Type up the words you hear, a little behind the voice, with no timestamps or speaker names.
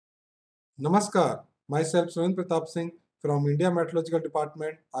Namaskar, myself Surendra Pratap Singh from India Meteorological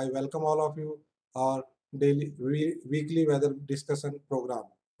Department. I welcome all of you our weekly weather discussion program.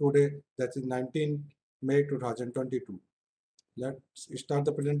 Today, that is 19 May 2022. Let's start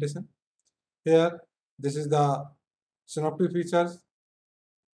the presentation. Here, this is the synoptic features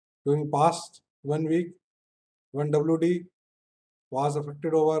during past 1 week. One WD was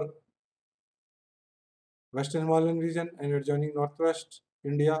affected over Western Himalayan region and adjoining Northwest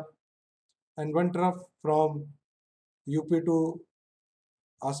India, and one trough from UP to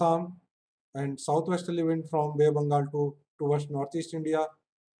Assam and southwesterly wind from Bay of Bengal towards northeast India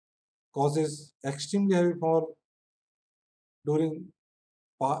causes extremely heavy fall during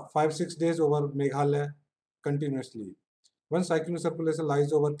 5-6 days over Meghalaya continuously. One cyclone circulation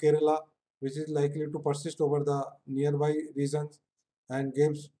lies over Kerala, which is likely to persist over the nearby regions and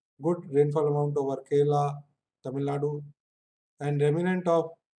gives good rainfall amount over Kerala, Tamil Nadu, and remnant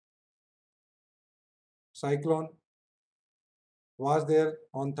of cyclone was there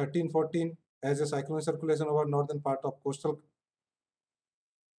on 13-14 as a cyclone circulation over northern part of coastal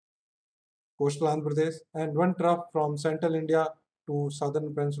Andhra Pradesh, and one trough from central India to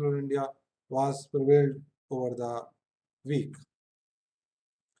southern peninsular India was prevailed over the week.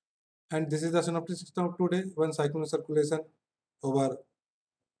 And this is the synoptic system of today. One cyclone circulation over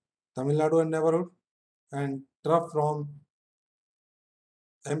Tamil Nadu and neighborhood, and trough from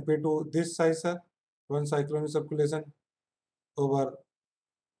MP to this side, sir. One cyclone circulation over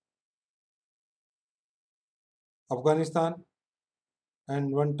Afghanistan,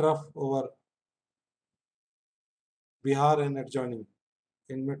 and one trough over Bihar and adjoining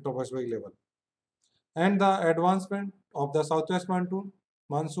in mid-tropospheric level. And the advancement of the southwest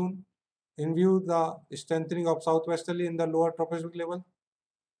monsoon in view the strengthening of southwesterly in the lower tropospheric level,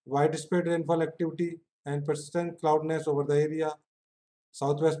 widespread rainfall activity and persistent cloudiness over the area.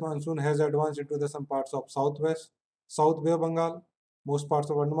 Southwest monsoon has advanced into the some parts of southwest, South Bay of Bengal, most parts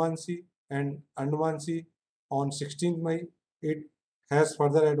of Andaman Sea and Andaman Sea on 16th May. It has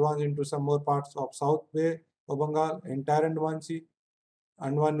further advanced into some more parts of South Bay of Bengal, entire Andaman Sea,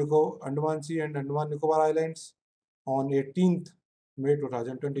 Andaman Sea and Andaman Nicobar Islands on 18th May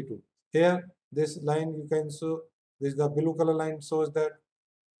 2022. Here, this line you can show, this the blue color line shows that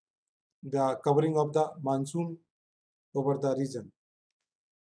the covering of the monsoon over the region.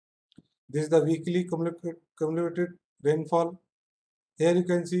 This is the weekly cumulative rainfall. Here you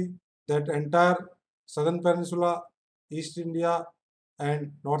can see that entire southern peninsula, East India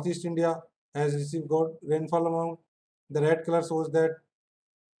and Northeast India has received good rainfall amount. The red color shows that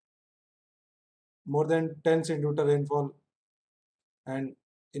more than 10 centimeter rainfall, and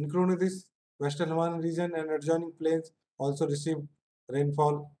including this Western Himalayan region and adjoining plains also received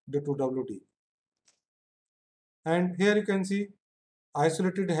rainfall due to WD. And here you can see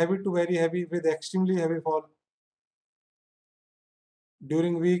isolated heavy to very heavy with extremely heavy fall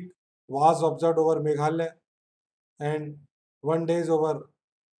during week was observed over Meghalaya and 1 days over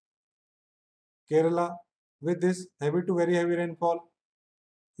Kerala. With this heavy to very heavy rainfall,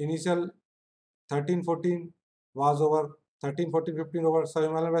 initial 13-14 was over 13-14-15 over South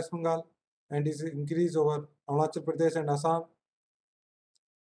Himalayan West Bengal and is increased over Arunachal Pradesh and Assam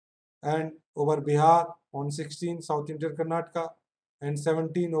and over Bihar on 16 South Interior Karnataka and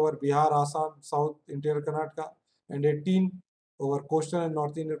 17 over Bihar, Assam, South Interior Karnataka and 18 over coastal and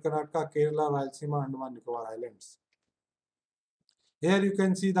North Interior Karnataka, Kerala, Rayalaseema, Andaman Nicobar Islands. Here you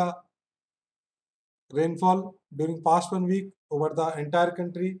can see the rainfall during past 1 week over the entire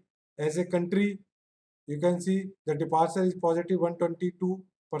country. As a country, you can see the departure is positive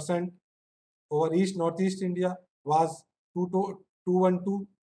 122%. Over East Northeast India was 212,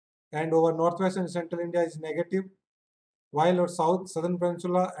 and over Northwest and Central India is negative, while our Southern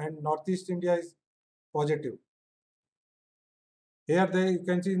Peninsula and Northeast India is positive. Here you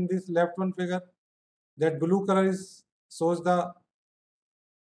can see in this left one figure that blue color shows the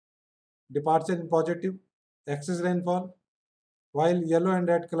departure in positive, excess rainfall, while yellow and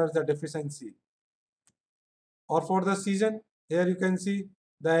red colors the deficiency. Or for the season, here you can see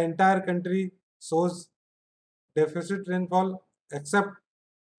the entire country shows deficit rainfall except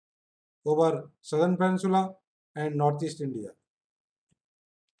over Southern Peninsula and Northeast India.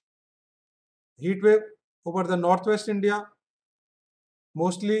 Heat wave over the Northwest India,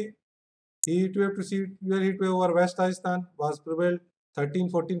 mostly heat wave to severe heat wave over West Rajasthan was prevailed 13,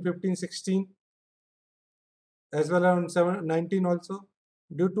 14, 15, 16 as well as on 19 also.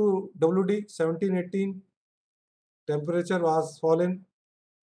 Due to WD 17, 18 temperature was fallen,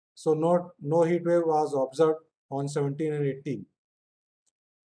 so no heat wave was observed on 17 and 18.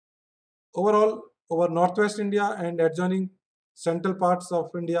 Overall, over Northwest India and adjoining central parts of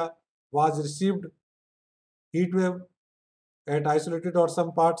India, was received heat wave at isolated or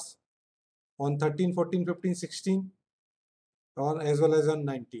some parts on 13, 14, 15, 16, or as well as on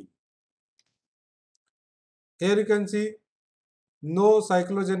 19. Here you can see no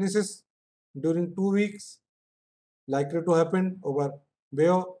cyclogenesis during 2 weeks likely to happen over Bay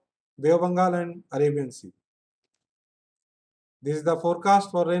of Bengal and Arabian Sea. This is the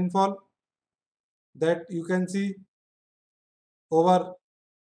forecast for rainfall that you can see over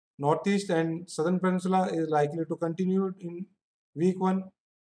northeast and southern peninsula is likely to continue in week 1.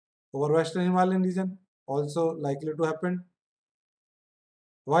 Over western Himalayan region also likely to happen.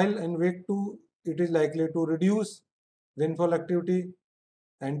 While in week 2 it is likely to reduce rainfall activity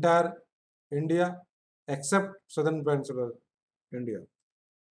entire India except southern peninsular India.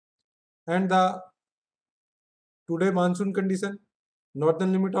 And the today monsoon condition,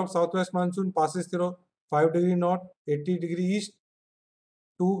 northern limit of southwest monsoon passes through 5 degree north, 80 degree east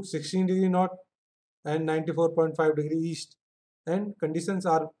to 16 degree north and 94.5 degree east, and conditions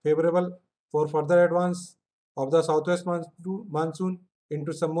are favorable for further advance of the southwest monsoon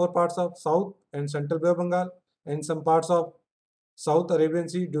into some more parts of South and Central Bay of Bengal and some parts of South Arabian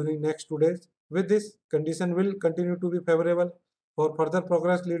Sea during next 2 days. With this, condition will continue to be favorable for further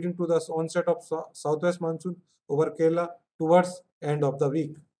progress leading to the onset of southwest monsoon over Kerala towards end of the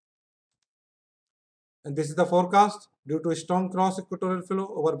week. And this is the forecast due to strong cross equatorial flow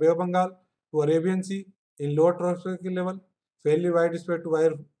over Bay of Bengal to Arabian Sea in lower tropospheric level, fairly widespread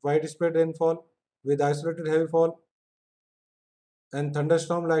to widespread rainfall with isolated heavy fall and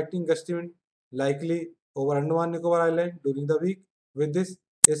thunderstorm lightning gusty wind likely over Andaman Nicobar Island during the week. With this,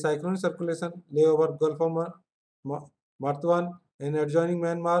 a cyclonic circulation lay over Gulf of Martwan and adjoining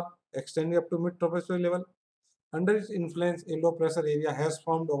Myanmar extending up to mid-tropospheric level. Under its influence, a low pressure area has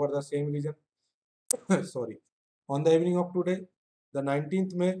formed over the same region. Sorry. On the evening of today, the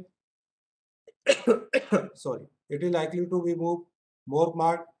 19th May, sorry, it is likely to be moved more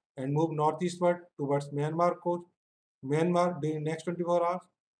marked and move northeastward towards Myanmar coast, Myanmar during next 24 hours.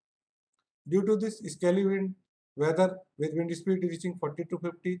 Due to this scaly wind weather with wind speed reaching 40 to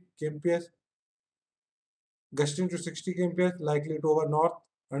 50 kmph, gusting to 60 kmph likely to over North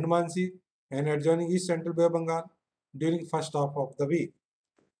Andaman Sea and adjoining East Central Bay of Bengal during first half of the week.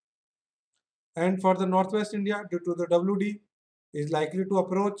 And for the Northwest India, due to the WD, is likely to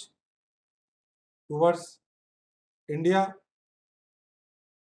approach towards India.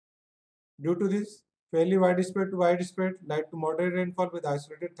 Due to this, fairly widespread to widespread, light to moderate rainfall with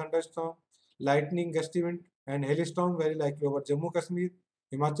isolated thunderstorm, lightning, gusty wind, and hailstorm very likely over Jammu Kashmir,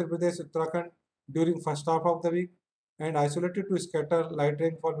 Himachal Pradesh, Uttarakhand during first half of the week, and isolated to scatter light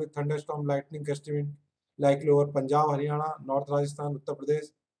rainfall with thunderstorm, lightning, gusty wind likely over Punjab, Haryana, North Rajasthan, Uttar Pradesh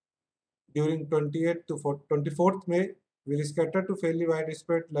during 28th to 24th May will scatter to fairly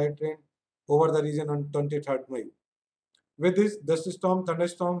widespread light rain over the region on 23rd May. With this, dust storm,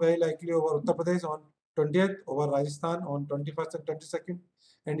 thunderstorm very likely over Uttar Pradesh on 20th, over Rajasthan on 21st and 22nd,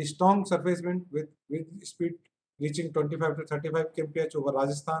 and strong surface wind with wind speed reaching 25 to 35 kmph over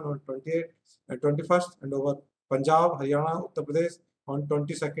Rajasthan on 28th and 21st, and over Punjab, Haryana, Uttar Pradesh on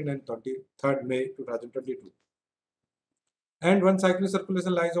 22nd and 23rd May 2022. And one cyclone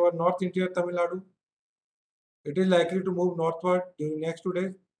circulation lies over north interior Tamil Nadu. It is likely to move northward during next 2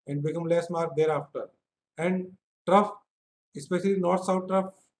 days and become less marked thereafter. And trough, especially north-south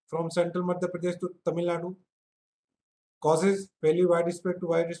trough from central Madhya Pradesh to Tamil Nadu, causes fairly widespread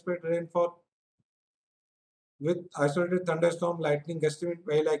rainfall with isolated thunderstorm, lightning, gusty wind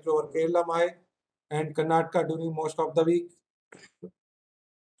very likely over Kerala, Mahe, and Karnataka during most of the week.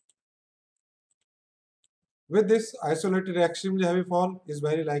 With this, isolated extremely heavy fall is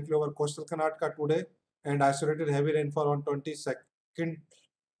very likely over coastal Karnataka today and isolated heavy rainfall on 22nd,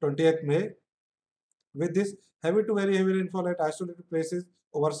 20th May. With this, heavy to very heavy rainfall at isolated places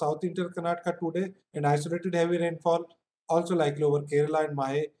over south interior Karnataka today and isolated heavy rainfall also likely over Kerala and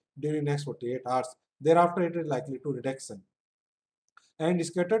Mahe during next 48 hours. Thereafter, it is likely to reduction. And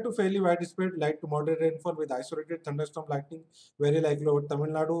scattered to fairly widespread light to moderate rainfall with isolated thunderstorm lightning very likely over Tamil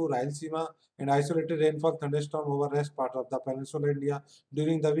Nadu, Rayalaseema, and isolated rainfall thunderstorm over rest part of the peninsular India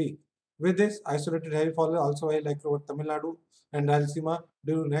during the week. With this, isolated heavy fall is also very likely over Tamil Nadu and Rayalaseema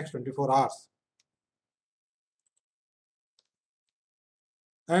during next 24 hours.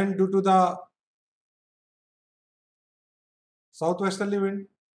 And due to the southwesterly wind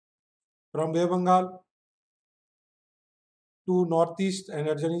from Bay of Bengal to northeast and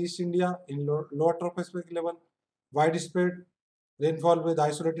adjoining East India in lower tropospheric level, widespread rainfall with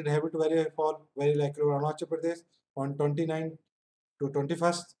isolated heavy to very heavy fall very likely over Arunachal Pradesh on 29th to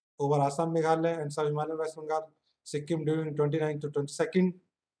 21st, over Assam, Meghalaya, and South Himalayan West Bengal, Sikkim during 29th to 22nd,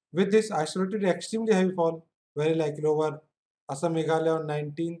 With this isolated extremely heavy fall, very likely over Assam Meghalaya on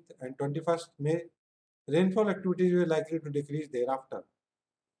 19th and 21st May, rainfall activities were likely to decrease thereafter.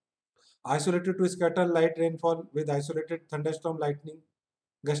 Isolated to scattered light rainfall with isolated thunderstorm lightning,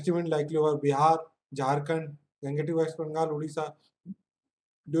 gusty wind likely over Bihar, Jharkhand, Gangetic West Bengal, Odisha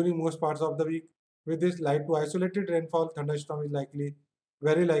during most parts of the week. With this light to isolated rainfall, thunderstorm is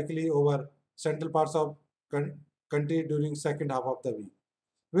very likely over central parts of country during second half of the week.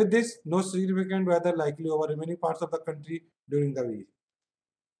 With this, no significant weather likely over remaining parts of the country during the week.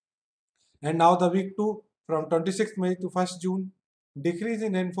 And now the week 2 from 26th May to 1st June, decrease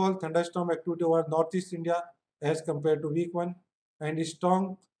in rainfall, thunderstorm activity over northeast India as compared to week 1, and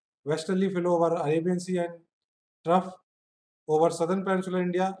strong westerly flow over Arabian Sea and trough over southern peninsular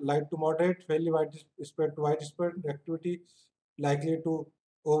India, light to moderate, fairly widespread activity likely to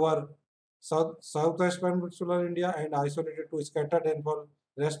over southwest peninsular India and isolated to scattered rainfall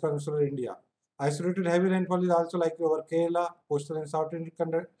rest peninsular India. Isolated heavy rainfall is also likely over Kerala, coastal and south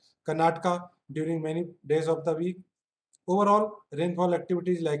Indian Karnataka during many days of the week. Overall, rainfall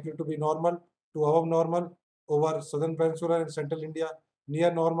activity is likely to be normal to above normal over southern peninsula and central India,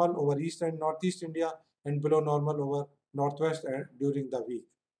 near normal over east and northeast India, and below normal over northwest during the week.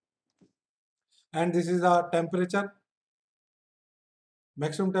 And this is the temperature,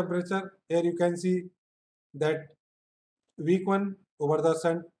 maximum temperature. Here you can see that week 1 over the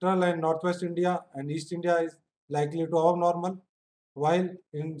central and northwest India and east India is likely to above normal, while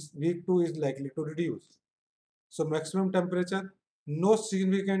in week 2 is likely to reduce. So maximum temperature, no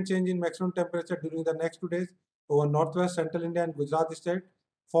significant change in maximum temperature during the next 2 days over northwest, central India and Gujarat state,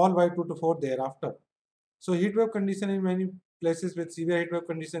 fall by 2 to 4 thereafter. So heat wave condition in many places with severe heat wave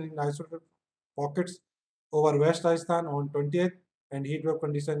condition in isolated pockets over West Rajasthan on 20th and heat wave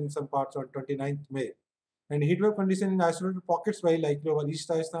condition in some parts on 29th May. And heat wave condition in isolated pockets very likely over East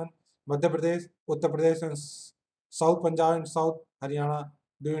Rajasthan, Madhya Pradesh, Uttar Pradesh and South Punjab and South Haryana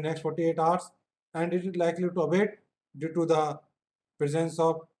during next 48 hours, and it is likely to abate due to the presence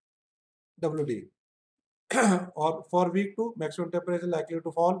of WD. Or for week 2, maximum temperature likely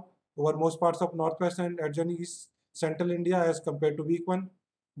to fall over most parts of northwest and adjoining east central India as compared to week 1.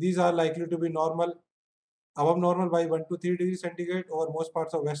 These are likely to be above normal by 1 to 3 degrees centigrade over most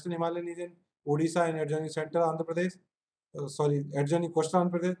parts of western Himalayan region, Odisha and adjoining central Andhra Pradesh. Adjoining coastal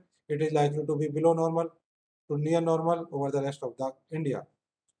Andhra Pradesh. It is likely to be below normal to near normal over the rest of the India.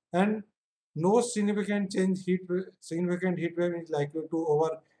 And no significant heat wave is likely to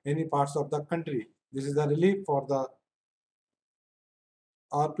over any parts of the country. This is the relief for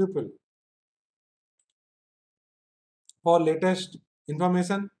our people. For latest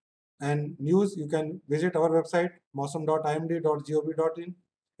information and news, you can visit our website mausam.imd.gov.in,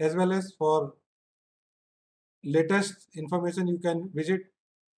 as well as for latest information you can visit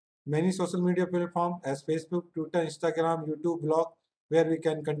many social media platforms as Facebook, Twitter, Instagram, YouTube, blog, where we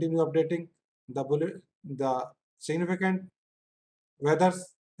can continue updating the significant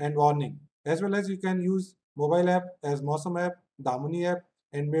weathers and warning. As well as you can use mobile app as Mausam app, Damani app,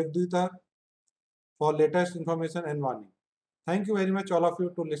 and Meghdut for latest information and warning. Thank you very much all of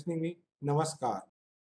you to listening me. Namaskar.